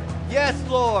 Father. Yes,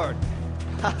 Lord.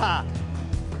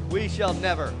 We shall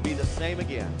never be the same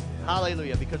again.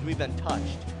 Hallelujah, because we've been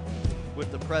touched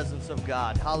with the presence of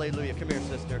God. Hallelujah. Come here,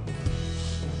 sister.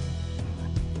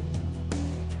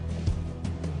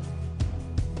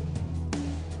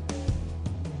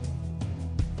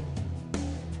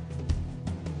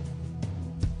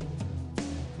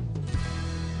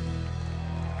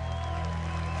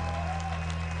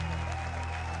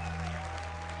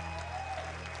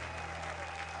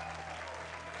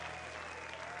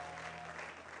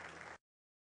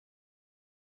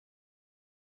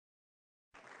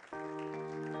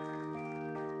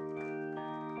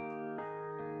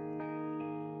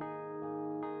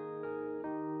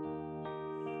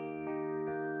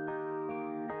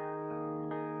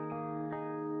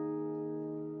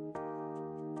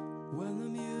 When the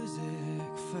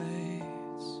music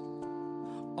fades,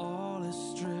 all is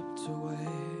stripped away,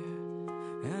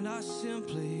 and I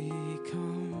simply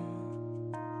come,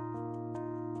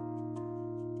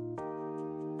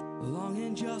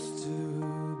 longing just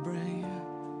to bring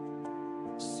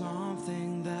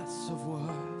something that's of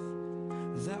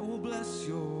worth that will bless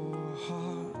your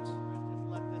heart.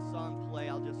 Let this song play.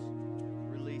 I'll just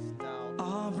release now.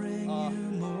 I'll bring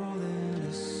you more than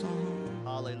a song.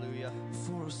 Hallelujah.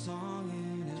 For a song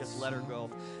in Just let her go.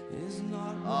 Is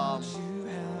not what you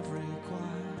have required.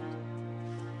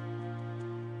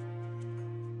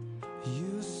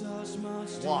 You such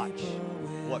much Watch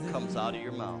what comes out of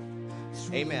your mouth.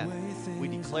 Amen. We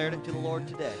declared it to the Lord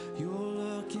today. You're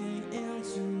looking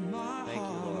into my Thank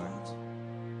you, Lord.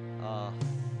 heart.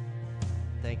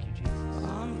 Thank you, Jesus.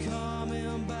 I'm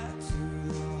coming back to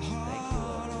the heart. Thank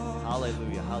you, Lord.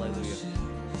 Hallelujah. Hallelujah.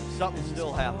 Something's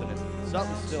still happening.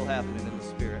 Something's still happening in the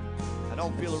Spirit. I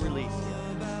don't feel a release yet.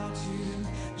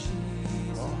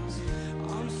 Oh.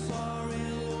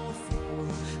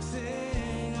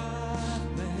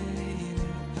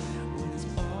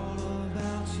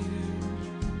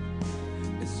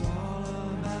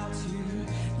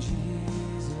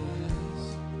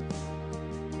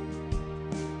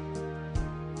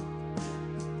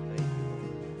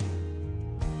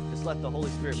 Just let the Holy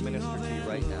Spirit minister to you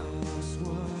right now.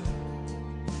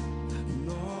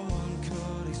 No one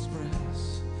could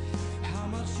express how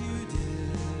much you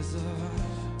deserve.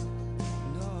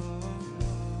 No,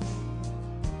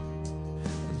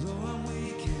 though I'm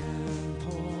weak and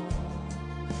poor,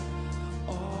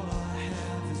 all I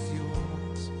have is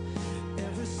yours.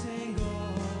 Every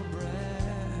single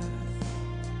breath,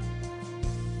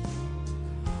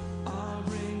 I'll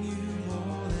bring you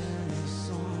more than a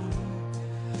song.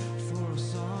 For a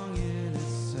song in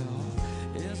itself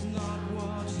is not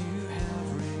what you have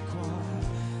required.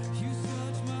 You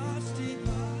search much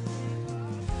deeper.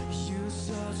 You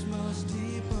search much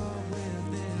deeper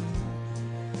within.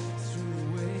 Through the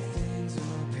way things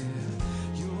appear,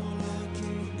 you're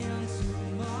looking into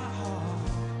my heart.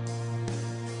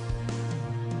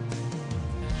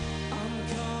 I'm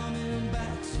coming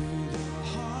back to the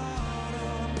heart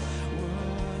of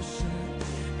worship,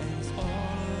 and it's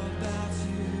all about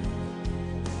you.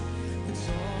 It's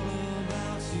all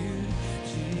about you,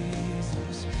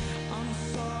 Jesus. I'm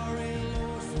sorry,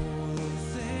 Lord, for the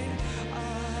thing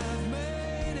I've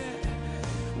made it.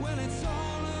 When it's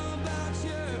all about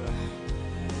you,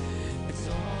 it's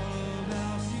all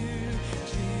about you,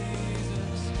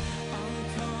 Jesus. I'm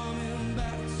coming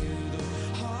back to the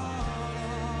heart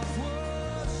of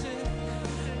worship,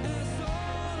 and it's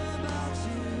all about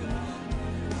you.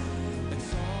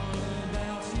 It's all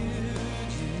about you,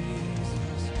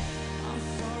 Jesus. I'm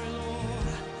sorry, Lord,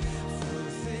 for the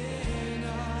thing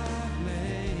I've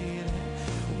made.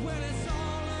 When it's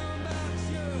all about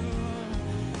you,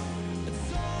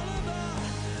 it's all about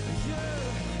you,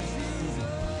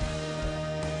 Jesus.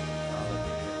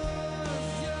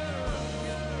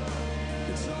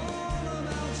 It's all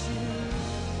about you.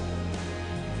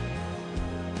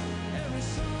 Every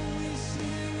song we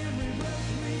sing, every breath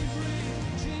we breathe,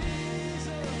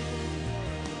 Jesus.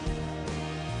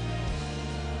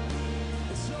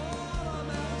 It's all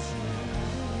about you.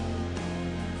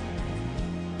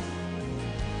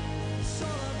 It's all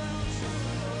about you.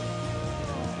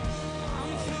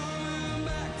 I'm coming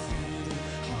back to the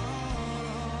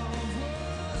heart of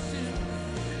worship,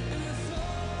 and it's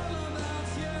all about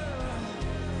you.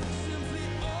 Simply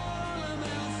all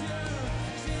about you,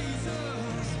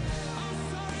 Jesus. I'm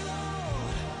sorry,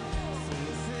 Lord, for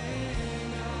the thing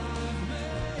I've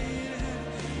made.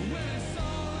 When it's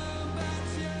all about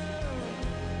you,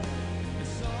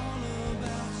 it's all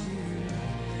about you,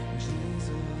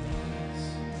 Jesus.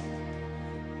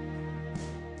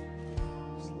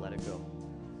 Just let it go.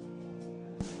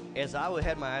 As I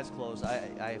had my eyes closed,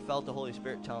 I felt the Holy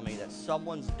Spirit tell me that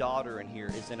someone's daughter in here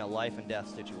is in a life and death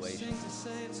situation.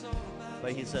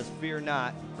 But he says, fear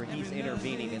not, for he's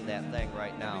intervening in that thing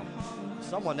right now.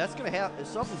 Someone, that's going to happen.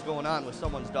 Something's going on with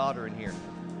someone's daughter in here.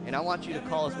 And I want you to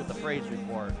call us with a praise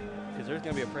report, because there's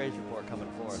going to be a praise report coming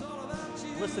forth.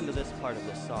 Listen to this part of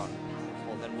this song.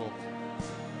 Well, then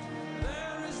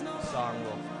song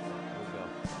will go.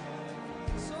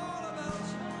 It's all about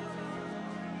you.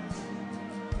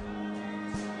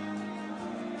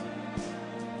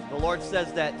 The Lord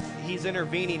says that he's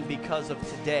intervening because of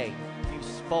today. You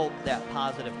spoke that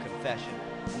positive confession.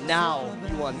 Now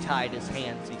you untied his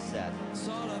hands, he said.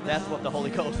 That's what the Holy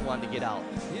Ghost wanted to get out.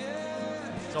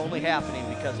 It's only happening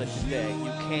because of today.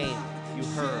 You came, you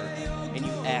heard, and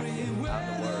you acted on the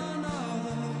word.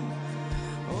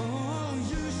 Oh,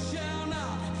 you shall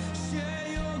not share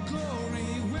your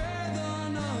glory with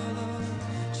another,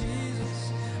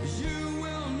 Jesus. You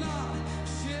will not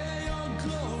share your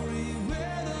glory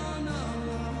with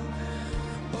another.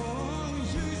 Oh,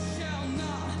 you shall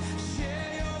not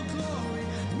share your glory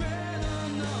with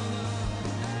another.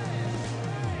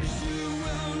 You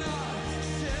will not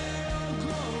share your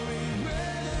glory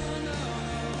with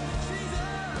another,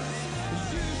 Jesus.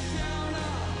 You shall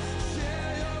not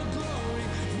share your glory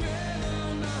with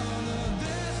another.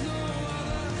 There's no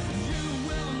other. You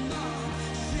will not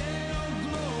share your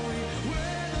glory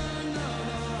with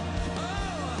another.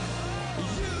 Oh,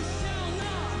 you shall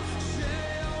not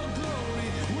share your glory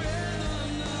with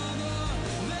another.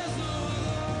 There's no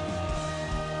other.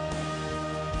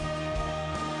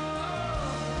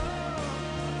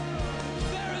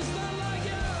 There is none like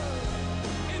you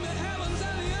in the heavens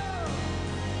and the earth.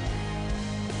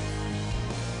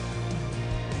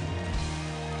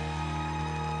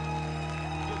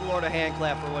 Give the Lord a hand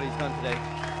clap for what he's done today.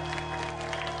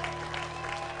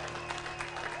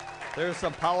 There's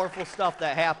some powerful stuff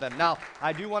that happened. Now,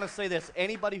 I do want to say this.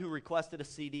 Anybody who requested a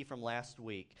CD from last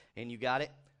week and you got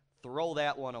it, throw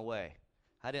that one away.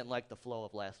 I didn't like the flow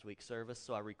of last week's service,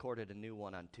 so I recorded a new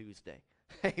one on Tuesday.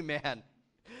 Amen.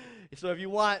 So if you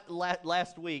want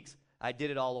last week's, I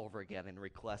did it all over again and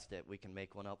request it. We can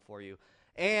make one up for you.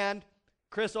 And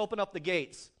Chris, open up the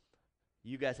gates.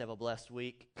 You guys have a blessed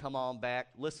week. Come on back.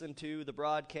 Listen to the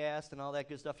broadcast and all that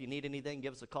good stuff. If you need anything,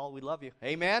 give us a call. We love you.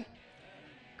 Amen?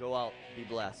 Go out. Be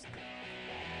blessed.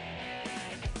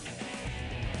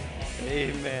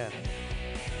 Amen.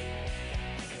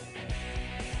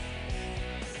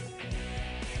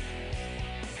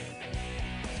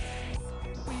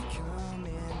 We come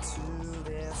into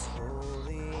this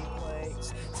holy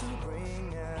place to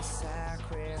bring a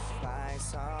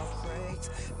sacrifice of praise.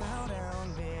 Bow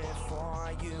down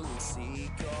before you and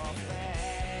seek your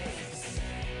face.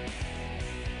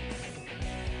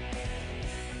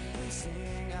 We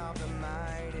sing of the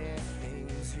mighty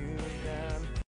things you've done.